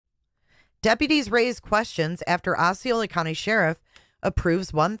Deputies raise questions after Osceola County Sheriff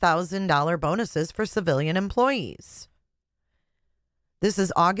approves $1,000 bonuses for civilian employees. This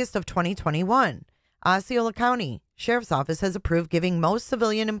is August of 2021. Osceola County Sheriff's Office has approved giving most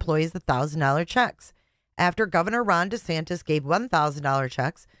civilian employees $1,000 checks after Governor Ron DeSantis gave $1,000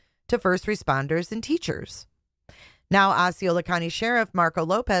 checks to first responders and teachers. Now, Osceola County Sheriff Marco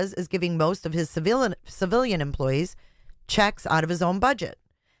Lopez is giving most of his civilian employees checks out of his own budget.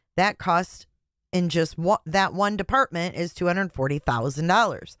 That cost in just that one department is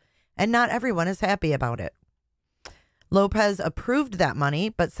 $240,000, and not everyone is happy about it. Lopez approved that money,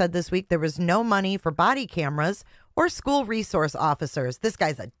 but said this week there was no money for body cameras or school resource officers. This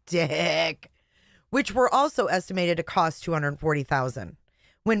guy's a dick, which were also estimated to cost $240,000.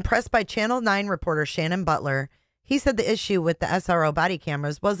 When pressed by Channel 9 reporter Shannon Butler, he said the issue with the SRO body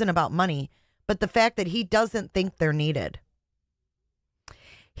cameras wasn't about money, but the fact that he doesn't think they're needed.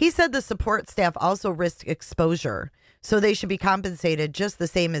 He said the support staff also risked exposure, so they should be compensated just the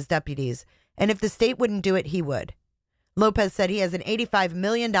same as deputies, and if the state wouldn't do it, he would. Lopez said he has an $85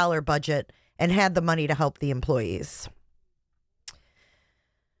 million budget and had the money to help the employees.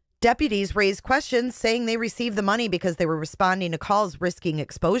 Deputies raised questions saying they received the money because they were responding to calls risking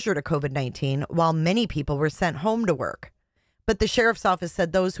exposure to COVID-19 while many people were sent home to work. But the sheriff's office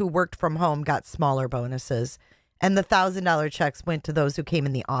said those who worked from home got smaller bonuses, and the $1,000 checks went to those who came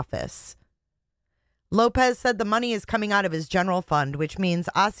in the office. Lopez said the money is coming out of his general fund, which means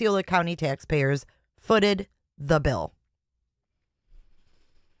Osceola County taxpayers footed the bill.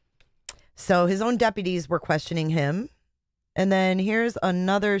 So his own deputies were questioning him. And then here's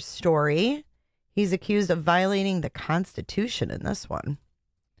another story. He's accused of violating the Constitution in this one.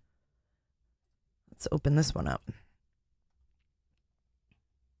 Let's open this one up.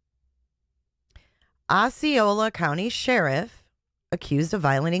 Osceola County Sheriff accused of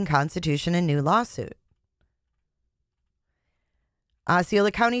violating Constitution in new lawsuit.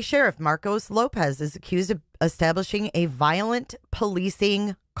 Osceola County Sheriff Marcos Lopez is accused of establishing a violent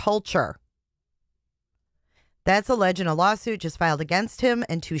policing culture. That's alleged in a lawsuit just filed against him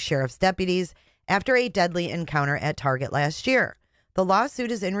and two sheriff's deputies after a deadly encounter at Target last year. The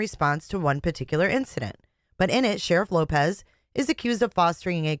lawsuit is in response to one particular incident, but in it, Sheriff Lopez is accused of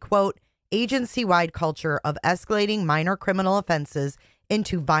fostering a, quote, agency-wide culture of escalating minor criminal offenses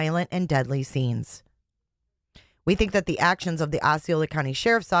into violent and deadly scenes. We think that the actions of the Osceola County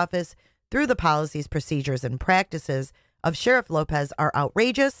Sheriff's Office through the policies, procedures, and practices of Sheriff Lopez are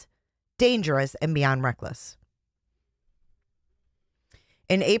outrageous, dangerous, and beyond reckless.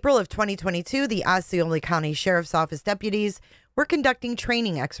 In April of 2022, the Osceola County Sheriff's Office deputies were conducting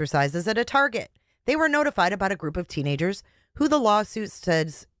training exercises at a Target. They were notified about a group of teenagers who the lawsuit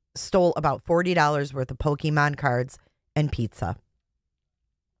says stole about $40 worth of Pokemon cards and pizza.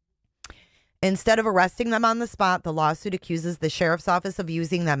 Instead of arresting them on the spot, the lawsuit accuses the sheriff's office of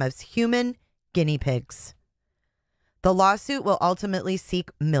using them as human guinea pigs. The lawsuit will ultimately seek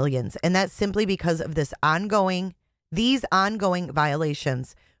millions, and that's simply because of these ongoing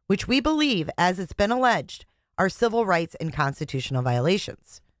violations, which we believe, as it's been alleged, are civil rights and constitutional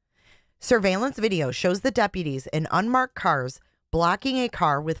violations. Surveillance video shows the deputies in unmarked cars blocking a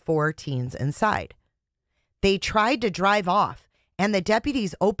car with 4 teens inside. They tried to drive off, and the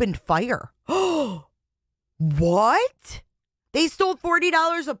deputies opened fire. What? They stole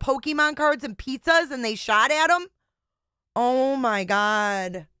 $40 of Pokemon cards and pizzas, and they shot at them? Oh, my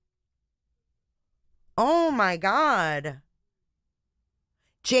God. Oh, my God.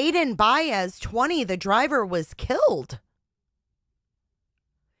 Jaden Baez, 20, the driver, was killed.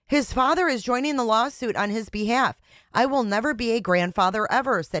 His father is joining the lawsuit on his behalf. I will never be a grandfather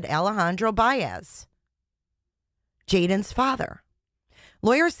ever, said Alejandro Baez, Jaden's father.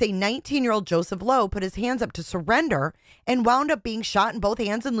 Lawyers say 19-year-old Joseph Lowe put his hands up to surrender and wound up being shot in both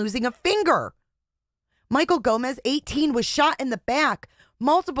hands and losing a finger. Michael Gomez, 18, was shot in the back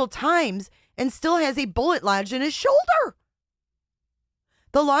multiple times and still has a bullet lodged in his shoulder.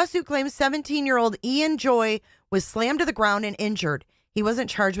 The lawsuit claims 17-year-old Ian Joy was slammed to the ground and injured. He wasn't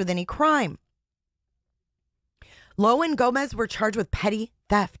charged with any crime. Lowe and Gomez were charged with petty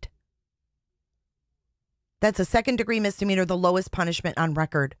theft. That's a second-degree misdemeanor, the lowest punishment on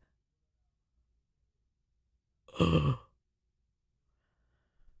record.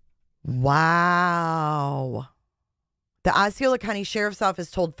 Wow. The Osceola County Sheriff's Office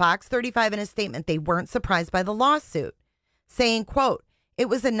told Fox 35 in a statement they weren't surprised by the lawsuit, saying, quote, it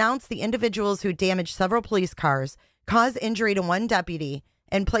was announced the individuals who damaged several police cars, caused injury to one deputy,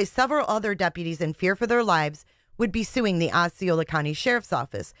 and placed several other deputies in fear for their lives would be suing the Osceola County Sheriff's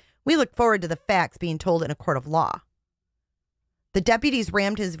Office. We look forward to the facts being told in a court of law. The deputies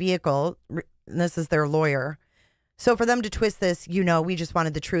rammed his vehicle. This is their lawyer. So for them to twist this, we just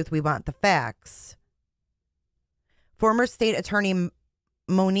wanted the truth. We want the facts. Former state attorney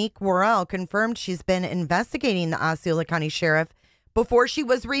Monique Worrell confirmed she's been investigating the Osceola County Sheriff before she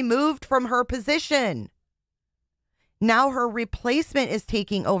was removed from her position. Now her replacement is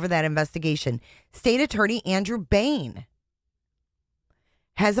taking over that investigation. State Attorney Andrew Bain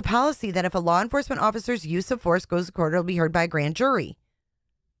has a policy that if a law enforcement officer's use of force goes to court, it'll be heard by a grand jury.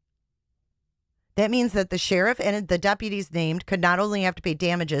 That means that the sheriff and the deputies named could not only have to pay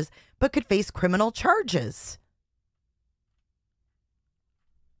damages, but could face criminal charges.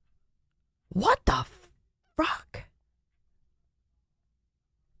 What the fuck?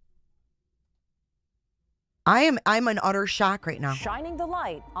 I'm in utter shock right now. Shining the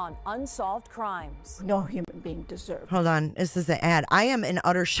light on unsolved crimes. No human being deserves. Hold on. This is an ad. I am in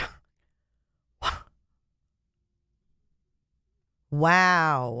utter shock.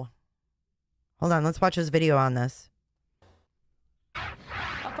 Wow. Hold on. Let's watch this video on this.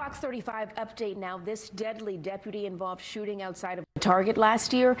 A Fox 35 update now. This deadly deputy-involved shooting outside of Target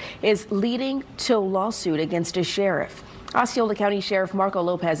last year is leading to a lawsuit against a sheriff. Osceola County Sheriff Marco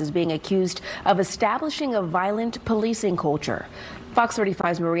Lopez is being accused of establishing a violent policing culture. Fox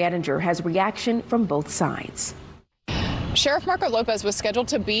 35's Marie Ettinger has reaction from both sides. Sheriff Marco Lopez was scheduled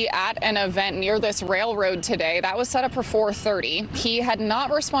to be at an event near this railroad today. That was set up for 4:30. He had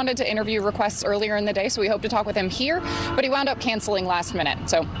not responded to interview requests earlier in the day, so we hope to talk with him here, but he wound up canceling last minute,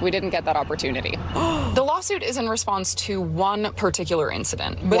 so we didn't get that opportunity. The lawsuit is in response to one particular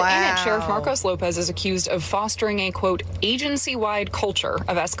incident, but in it, Sheriff Marcos Lopez is accused of fostering a, quote, agency-wide culture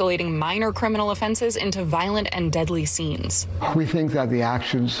of escalating minor criminal offenses into violent and deadly scenes. We think that the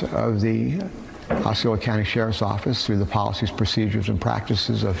actions of the Osceola County Sheriff's Office through the policies, procedures, and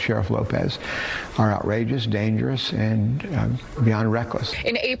practices of Sheriff Lopez are outrageous, dangerous, and beyond reckless.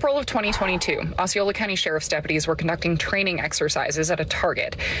 In April of 2022, Osceola County Sheriff's deputies were conducting training exercises at a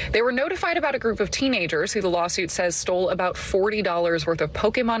Target. They were notified about a group of teenagers who the lawsuit says stole about $40 worth of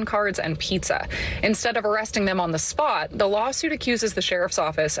Pokemon cards and pizza. Instead of arresting them on the spot, the lawsuit accuses the Sheriff's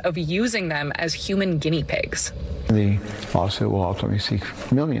Office of using them as human guinea pigs. The lawsuit will ultimately seek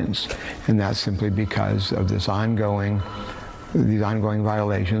millions, and that's simply because of these ongoing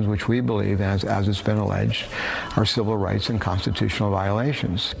violations, which we believe, as it's been alleged, are civil rights and constitutional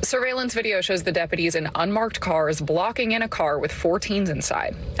violations. Surveillance video shows the deputies in unmarked cars blocking in a car with 4 teens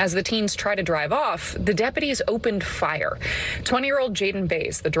inside. As the teens try to drive off, the deputies opened fire. 20-year-old Jaden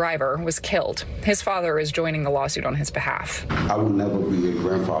Bays, the driver, was killed. His father is joining the lawsuit on his behalf. I will never be a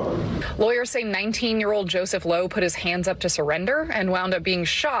grandfather. Lawyers say 19-year-old Joseph Lowe put his hands up to surrender and wound up being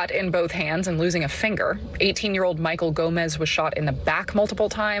shot in both hands and losing a finger. 18-year-old Michael Gomez was shot in the back multiple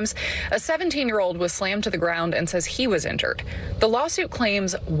times. A 17-year-old was slammed to the ground and says he was injured. The lawsuit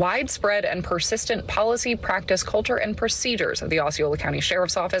claims widespread and persistent policy, practice, culture, and procedures of the Osceola County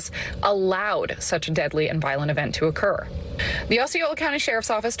Sheriff's Office allowed such a deadly and violent event to occur. The Osceola County Sheriff's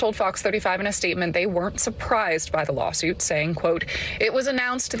Office told Fox 35 in a statement they weren't surprised by the lawsuit, saying, quote, "It was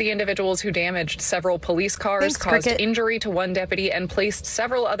announced to the individuals who damaged several police cars, caused injury to one deputy, and placed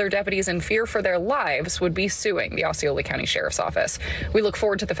several other deputies in fear for their lives would be suing the Osceola County Sheriff's Office. We look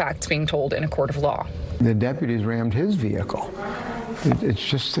forward to the facts being told in a court of law." The deputies rammed his vehicle.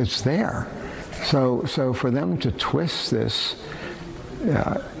 It's there. So for them to twist this,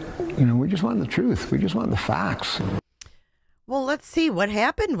 we just want the truth. We just want the facts. Well, let's see what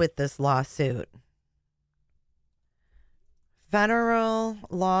happened with this lawsuit. Federal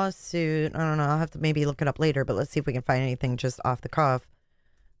lawsuit. I don't know. I'll have to maybe look it up later, but let's see if we can find anything just off the cuff.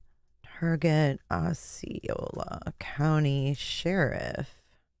 Target Osceola County Sheriff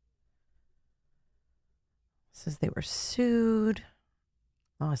says they were sued.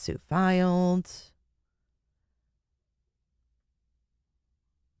 Lawsuit filed.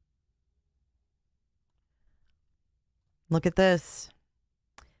 Look at this.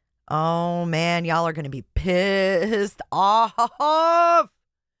 Oh, man, y'all are going to be pissed off.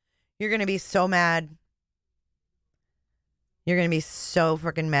 You're going to be so mad. You're going to be so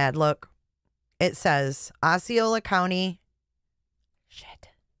freaking mad. Look, it says Osceola County. Shit.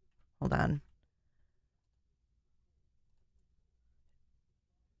 Hold on.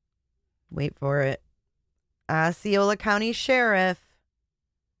 Wait for it. Osceola County Sheriff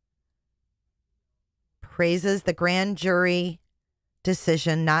praises the grand jury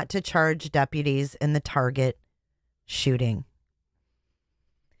decision not to charge deputies in the Target shooting.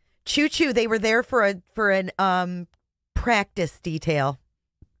 Choo-choo, they were there for an practice detail.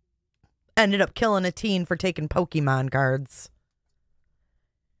 Ended up killing a teen for taking Pokemon cards.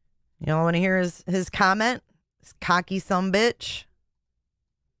 Y'all want to hear his comment? This cocky sumbitch.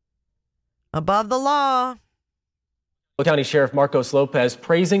 Above the law. County Sheriff Marcos Lopez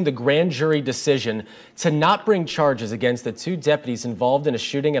praising the grand jury decision to not bring charges against the 2 deputies involved in a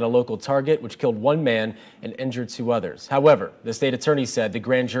shooting at a local Target, which killed 1 man and injured 2 others. However, the state attorney said the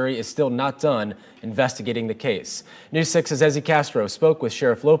grand jury is still not done investigating the case. News 6's Ezzy Castro spoke with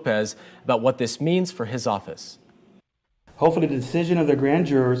Sheriff Lopez about what this means for his office. Hopefully the decision of the grand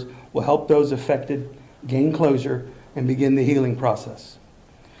jurors will help those affected gain closure and begin the healing process.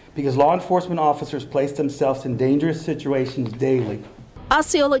 Because law enforcement officers place themselves in dangerous situations daily.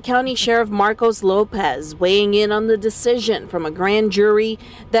 Osceola County Sheriff Marcos Lopez weighing in on the decision from a grand jury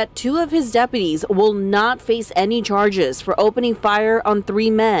that 2 of his deputies will not face any charges for opening fire on 3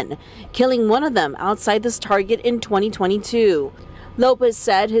 men, killing 1 of them outside this Target in 2022. Lopez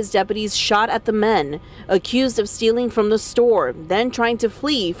said his deputies shot at the men, accused of stealing from the store, then trying to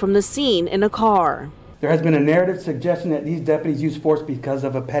flee from the scene in a car. There has been a narrative suggesting that these deputies used force because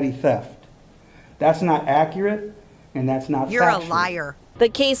of a petty theft. That's not accurate, and that's not You're factual. a liar. The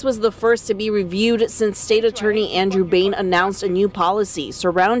case was the first to be reviewed since State Attorney Andrew Bain announced a new policy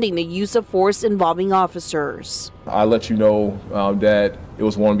surrounding the use of force involving officers. I let you know that it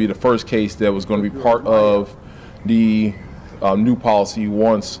was going to be the first case that was going to be part of the new policy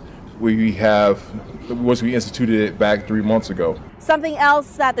once we instituted it back 3 months ago. Something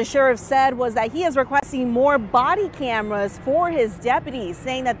else that the sheriff said was that he is requesting more body cameras for his deputies,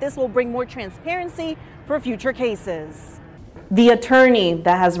 saying that this will bring more transparency for future cases. The attorney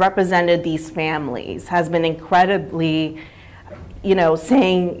that has represented these families has been incredibly,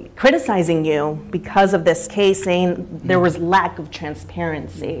 criticizing you because of this case, saying there was lack of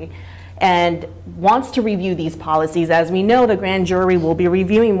transparency, and wants to review these policies. As we know, the grand jury will be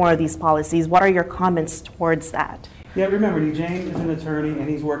reviewing more of these policies. What are your comments towards that? Yeah, remember, James is an attorney and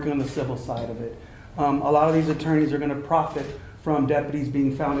he's working on the civil side of it. A lot of these attorneys are going to profit from deputies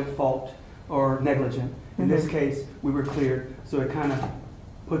being found at fault or negligent. In this case, we were cleared, so it kind of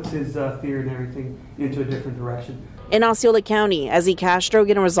puts his theory and everything into a different direction. In Osceola County, Ezzy Castro,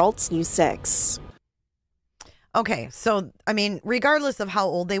 getting results, News 6. Okay, so regardless of how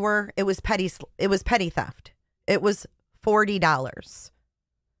old they were, it was petty theft. It was $40.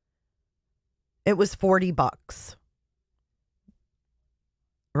 It was $40.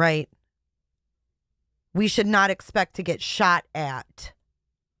 Right? We should not expect to get shot at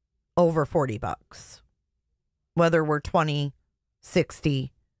over $40. Whether we're 20,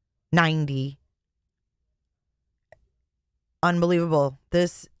 60, 90. Unbelievable.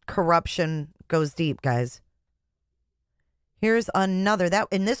 This corruption goes deep, guys. Here's another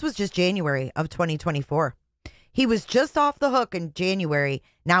and this was just January of 2024. He was just off the hook in January.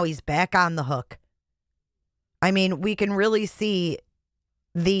 Now he's back on the hook. We can really see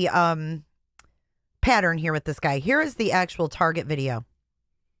the pattern here with this guy. Here is the actual Target video.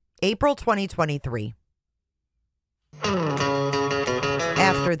 April 2023.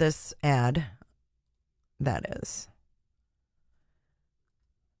 After this ad, that is.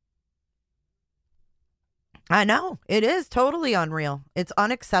 I know. It is totally unreal. It's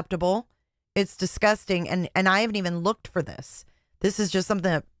unacceptable. It's disgusting. And I haven't even looked for this. This is just something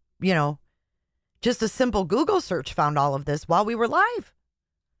that, just a simple Google search found all of this while we were live.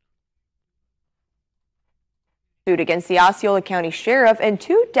 Against the Osceola County Sheriff and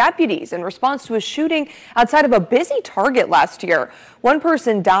 2 deputies in response to a shooting outside of a busy Target last year. 1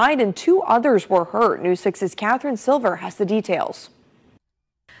 person died and 2 others were hurt. News 6's Catherine Silver has the details.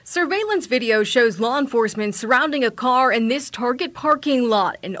 Surveillance video shows law enforcement surrounding a car in this Target parking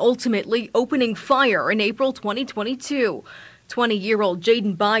lot and ultimately opening fire in April 2022. 20-year-old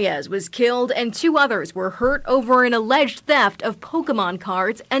Jaden Baez was killed and 2 others were hurt over an alleged theft of Pokemon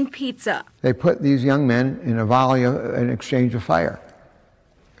cards and pizza. They put these young men in a volley in exchange of fire.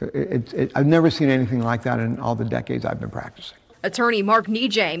 I've never seen anything like that in all the decades I've been practicing. Attorney Mark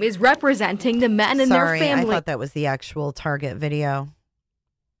Nejame is representing the men and their family. I thought that was the actual Target video.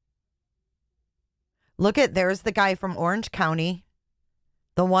 Look there's the guy from Orange County,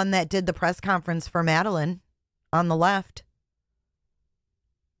 the one that did the press conference for Madeline on the left.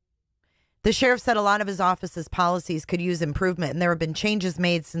 The sheriff said a lot of his office's policies could use improvement, and there have been changes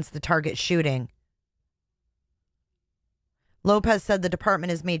made since the Target shooting. Lopez said the department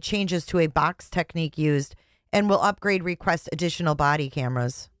has made changes to a box technique used and will request additional body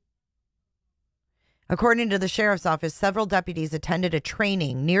cameras. According to the sheriff's office, several deputies attended a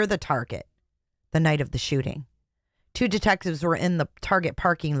training near the Target the night of the shooting. 2 detectives were in the Target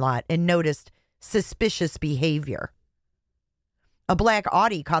parking lot and noticed suspicious behavior. A black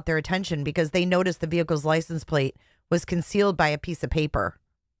Audi caught their attention because they noticed the vehicle's license plate was concealed by a piece of paper.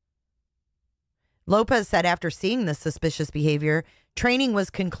 Lopez said after seeing this suspicious behavior, training was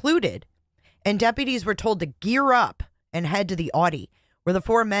concluded and deputies were told to gear up and head to the Audi where the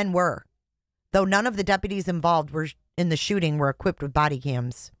 4 men were, though none of the deputies involved in the shooting were equipped with body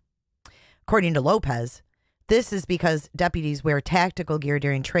cams. According to Lopez, this is because deputies wear tactical gear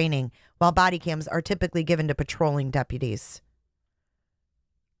during training, while body cams are typically given to patrolling deputies.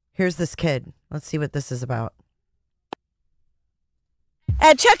 Here's this kid. Let's see what this is about.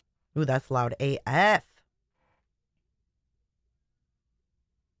 At Chuck. Ooh, that's loud AF.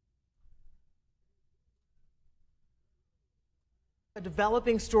 A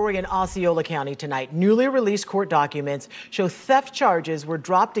developing story in Osceola County tonight. Newly released court documents show theft charges were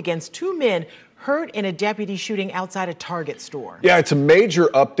dropped against 2 men hurt in a deputy shooting outside a Target store. Yeah, it's a major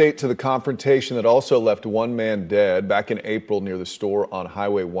update to the confrontation that also left 1 man dead back in April near the store on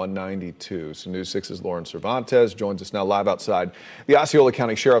Highway 192. So News 6's Lauren Cervantes joins us now live outside the Osceola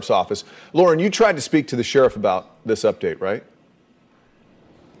County Sheriff's Office. Lauren, you tried to speak to the sheriff about this update, right?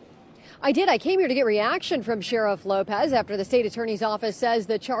 I did. I came here to get reaction from Sheriff Lopez after the state attorney's office says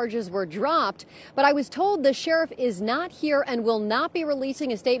the charges were dropped. But I was told the sheriff is not here and will not be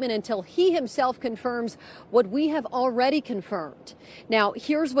releasing a statement until he himself confirms what we have already confirmed. Now,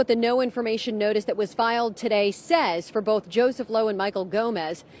 here's what the no information notice that was filed today says for both Joseph Lowe and Michael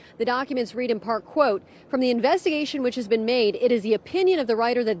Gomez. The documents read in part, quote, "From the investigation which has been made, it is the opinion of the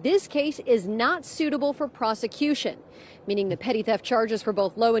writer that this case is not suitable for prosecution," meaning the petty theft charges for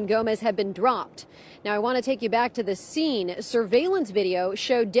both Lowe and Gomez have been dropped. Now, I want to take you back to the scene. Surveillance video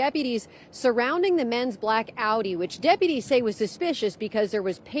showed deputies surrounding the men's black Audi, which deputies say was suspicious because there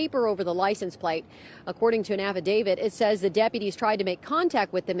was paper over the license plate. According to an affidavit, it says the deputies tried to make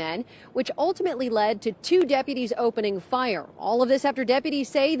contact with the men, which ultimately led to 2 deputies opening fire. All of this after deputies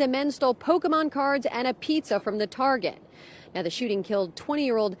say the men stole Pokemon cards and a pizza from the Target. Now, the shooting killed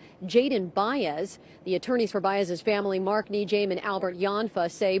 20-year-old Jaden Baez. The attorneys for Baez's family, Mark Nijame and Albert Yanfa,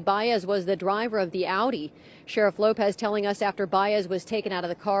 say Baez was the driver of the Audi. Sheriff Lopez telling us after Baez was taken out of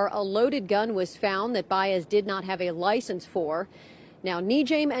the car, a loaded gun was found that Baez did not have a license for. Now,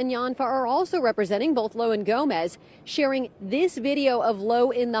 Nijame and Yanfa are also representing both Lowe and Gomez, sharing this video of Lowe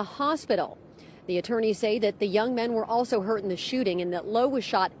in the hospital. The attorneys say that the young men were also hurt in the shooting and that Lowe was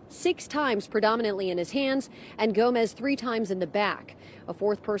shot 6 times, predominantly in his hands, and Gomez 3 times in the back. A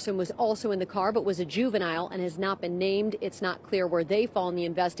 4th person was also in the car but was a juvenile and has not been named. It's not clear where they fall in the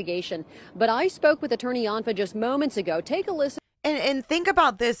investigation. But I spoke with Attorney Yanfa just moments ago. Take a listen. And think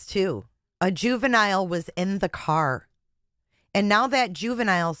about this, too. A juvenile was in the car. And now that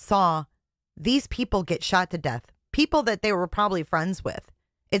juvenile saw these people get shot to death, people that they were probably friends with.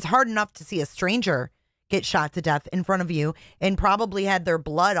 It's hard enough to see a stranger get shot to death in front of you and probably had their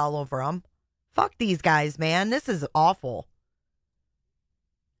blood all over them. Fuck these guys, man. This is awful.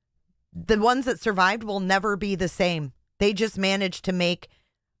 The ones that survived will never be the same. They just managed to make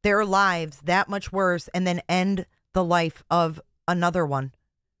their lives that much worse and then end the life of another one.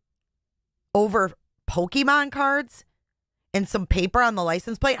 Over Pokemon cards and some paper on the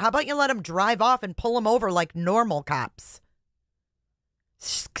license plate? How about you let them drive off and pull them over like normal cops?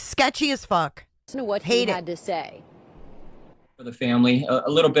 Sketchy as fuck. Listen to what he had to say. For the family, a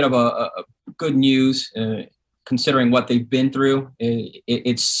little bit of a good news, considering what they've been through.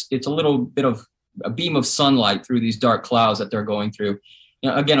 It's a little bit of a beam of sunlight through these dark clouds that they're going through.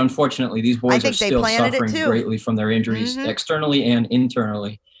 You know, again, unfortunately, these boys are still suffering greatly from their injuries, externally and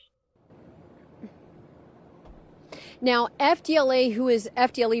internally. Now, FDLE, who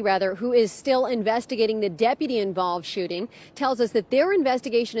is still investigating the deputy-involved shooting, tells us that their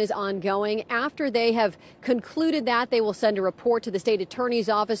investigation is ongoing. After they have concluded that, they will send a report to the state attorney's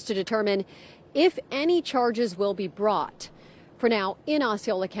office to determine if any charges will be brought. For now, in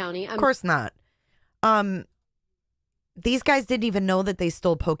Osceola County, of course not. These guys didn't even know that they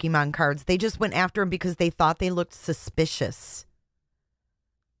stole Pokemon cards. They just went after them because they thought they looked suspicious.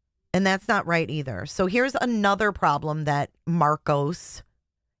 And that's not right either. So here's another problem that Marcos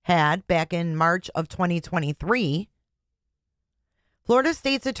had back in March of 2023. Florida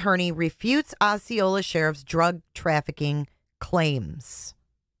State's attorney refutes Osceola Sheriff's drug trafficking claims.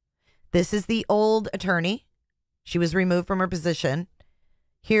 This is the old attorney. She was removed from her position.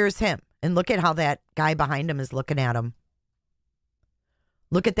 Here's him. And look at how that guy behind him is looking at him.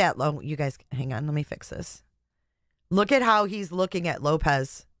 Look at that. You guys, hang on. Let me fix this. Look at how he's looking at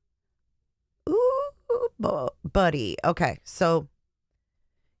Lopez. Ooh, buddy. Okay, so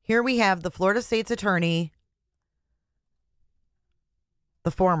here we have the Florida State's attorney,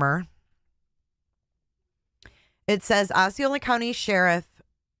 the former. It says Osceola County Sheriff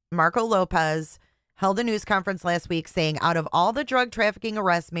Marco Lopez held a news conference last week saying out of all the drug trafficking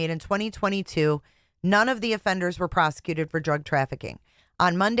arrests made in 2022, None of the offenders were prosecuted for drug trafficking.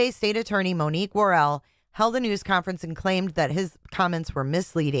 On Monday, State Attorney Monique Worrell held a news conference and claimed that his comments were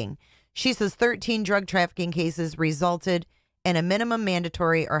misleading. She says 13 drug trafficking cases resulted in a minimum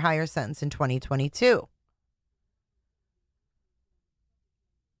mandatory or higher sentence in 2022.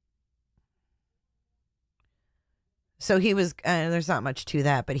 So he was, there's not much to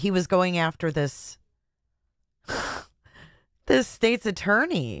that, but he was going after this state's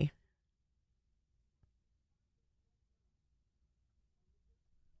attorney.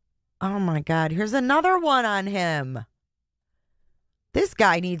 Oh my God, here's another one on him. This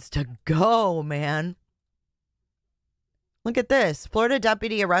guy needs to go, man. Look at this. Florida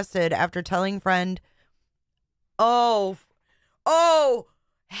deputy arrested after telling friend, oh,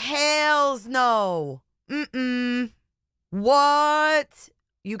 hells no. What?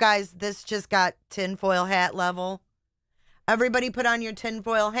 You guys, this just got tinfoil hat level. Everybody put on your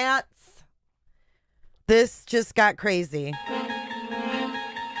tinfoil hats. This just got crazy.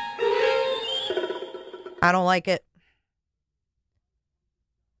 I don't like it.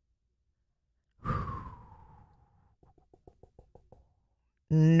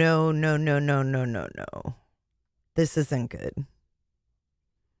 No. This isn't good.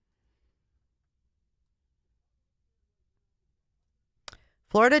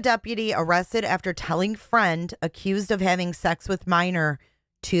 Florida deputy arrested after telling friend accused of having sex with minor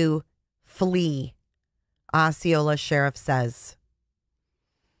to flee, Osceola sheriff says.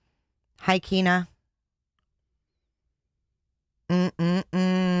 Hi, Keena. Hold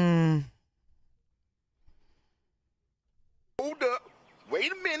up.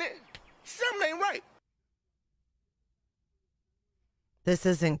 Wait a minute. Something ain't right. This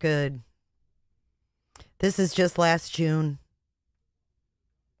isn't good. This is just last June.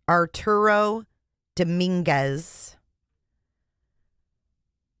 Arturo Dominguez.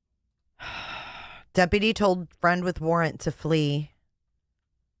 Deputy told friend with warrant to flee.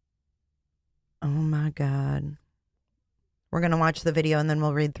 Oh my God. We're going to watch the video and then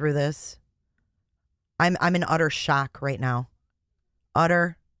we'll read through this. I'm in utter shock right now.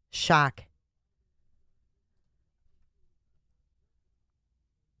 Utter shock.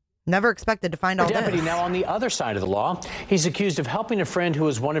 Never expected to find all this. Deputy now on the other side of the law. He's accused of helping a friend who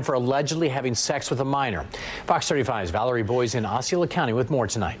was wanted for allegedly having sex with a minor. Fox 35's Valerie Boyes in Osceola County with more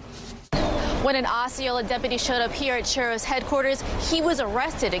tonight. When an Osceola deputy showed up here at Sheriff's headquarters, he was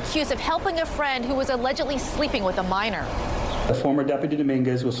arrested, accused of helping a friend who was allegedly sleeping with a minor. The former Deputy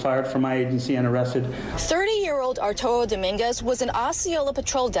Dominguez was fired from my agency and arrested. 30-year-old Arturo Dominguez was an Osceola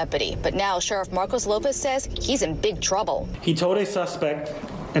patrol deputy, but now Sheriff Marcos Lopez says he's in big trouble. He told a suspect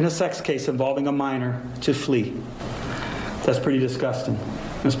in a sex case involving a minor to flee. That's pretty disgusting.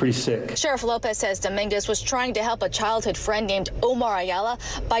 That's pretty sick. Sheriff Lopez says Dominguez was trying to help a childhood friend named Omar Ayala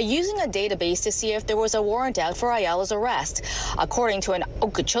by using a database to see if there was a warrant out for Ayala's arrest. According to an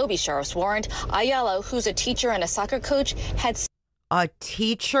Okeechobee sheriff's warrant, Ayala, who's a teacher and a soccer coach, had... A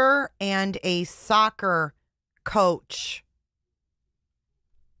teacher and a soccer coach.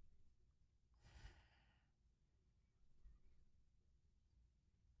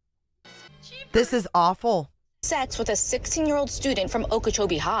 This is awful. Sex with a 16-year-old student from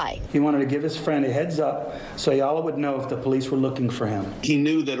Okeechobee High. He wanted to give his friend a heads up so Ayala would know if the police were looking for him. He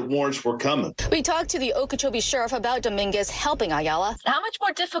knew that warrants were coming. We talked to the Okeechobee sheriff about Dominguez helping Ayala. How much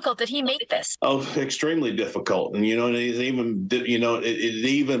more difficult did he make this? Oh, extremely difficult. And, it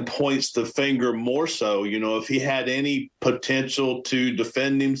even points the finger more so, if he had any potential to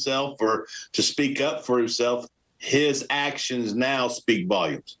defend himself or to speak up for himself, his actions now speak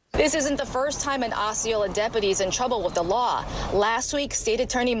volumes. This isn't the first time an Osceola deputy is in trouble with the law. Last week, State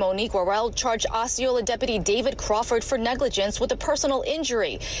Attorney Monique Worrell charged Osceola Deputy David Crawford for negligence with a personal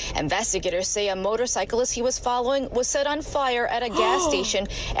injury. Investigators say a motorcyclist he was following was set on fire at a gas station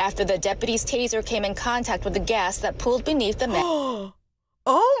after the deputy's taser came in contact with the gas that pooled beneath the man.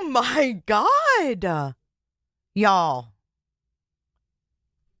 Oh my God. Y'all.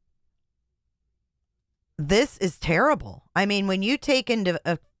 This is terrible. I mean, when you take into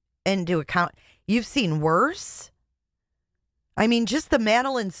account, you've seen worse. I mean, just the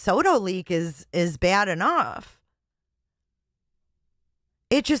Madeline Soto leak is bad enough.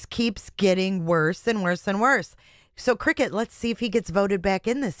 It just keeps getting worse and worse and worse. So, Cricket, let's see if he gets voted back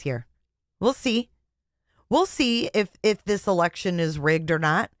in this year. We'll see. We'll see if this election is rigged or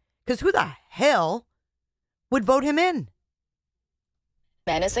not. Because who the hell would vote him in?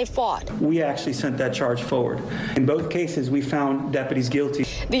 men as they fought. We actually sent that charge forward. In both cases, we found deputies guilty.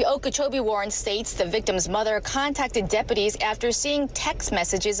 The Okeechobee warrant states the victim's mother contacted deputies after seeing text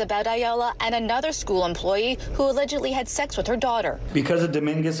messages about Ayala and another school employee who allegedly had sex with her daughter. Because of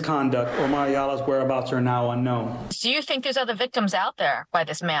Dominguez's conduct, Omar Ayala's whereabouts are now unknown. Do you think there's other victims out there by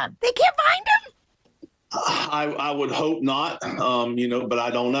this man? They can't find him. I would hope not, but I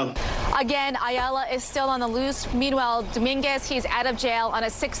don't know. Again, Ayala is still on the loose. Meanwhile, Dominguez, he's out of jail on a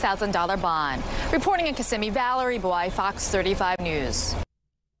 $6,000 bond. Reporting in Kissimmee, Valerie Boy, Fox 35 News.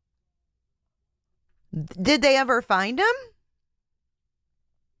 Did they ever find him?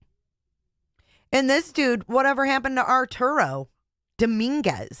 And this dude, whatever happened to Arturo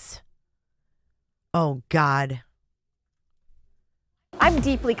Dominguez? Oh, God. I'm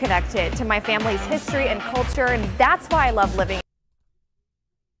deeply connected to my family's history and culture, and that's why I love living.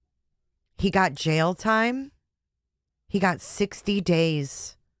 He got jail time. He got 60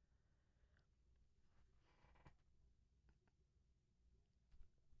 days.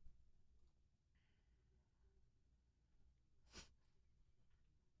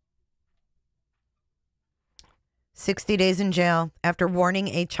 "60 days in jail after warning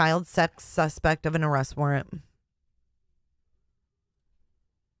a child sex suspect of an arrest warrant."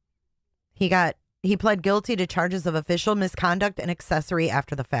 He pled guilty to charges of official misconduct and accessory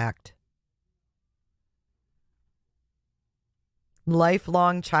after the fact.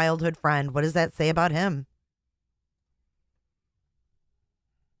 Lifelong childhood friend. What does that say about him?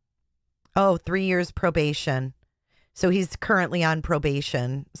 Oh, 3 years probation. So he's currently on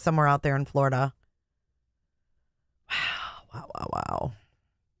probation somewhere out there in Florida. Wow.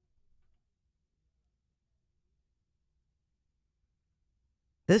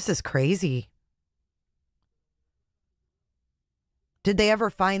 This is crazy. Did they ever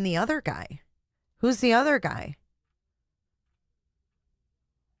find the other guy? Who's the other guy?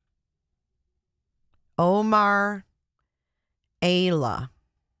 Omar Ayala.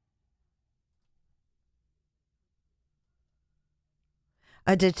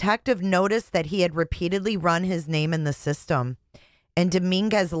 A detective noticed that he had repeatedly run his name in the system, and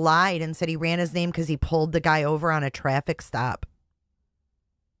Dominguez lied and said he ran his name because he pulled the guy over on a traffic stop.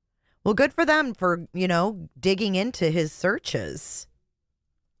 Well, good for them for, digging into his searches.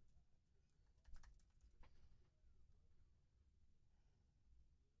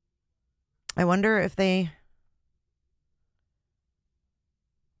 I wonder if they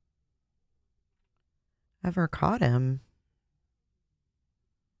ever caught him.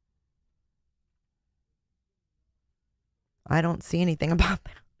 I don't see anything about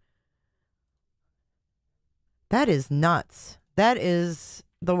that. That is nuts. That is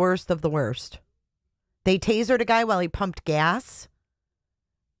the worst of the worst. They tasered a guy while he pumped gas.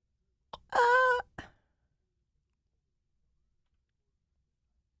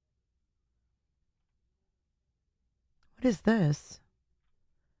 What is this?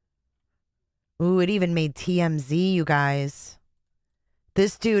 Ooh, it even made TMZ, you guys.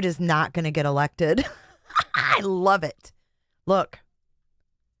 This dude is not going to get elected. I love it. Look.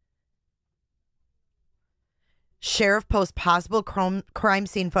 Sheriff posts possible crime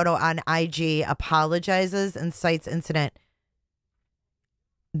scene photo on IG, apologizes and cites incident.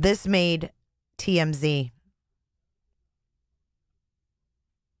 This made TMZ.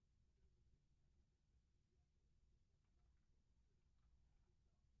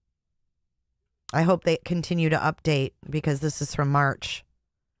 I hope they continue to update because this is from March.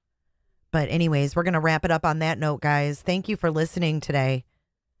 But anyways, we're going to wrap it up on that note, guys. Thank you for listening today.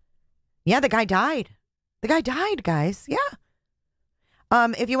 Yeah, the guy died. The guy died, guys. Yeah.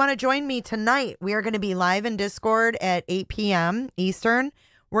 If you want to join me tonight, we are going to be live in Discord at 8 p.m. Eastern.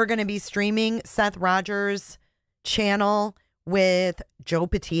 We're going to be streaming Seth Rogers' channel with Joe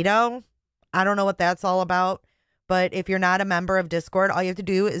Petito. I don't know what that's all about. But if you're not a member of Discord, all you have to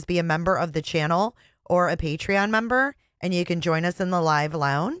do is be a member of the channel or a Patreon member, and you can join us in the live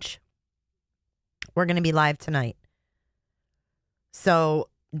lounge. We're going to be live tonight. So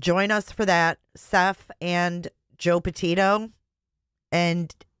join us for that. Seth and Joe Petito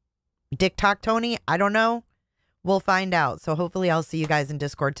and Dick Talk Tony. I don't know. We'll find out. So hopefully I'll see you guys in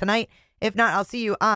Discord tonight. If not, I'll see you on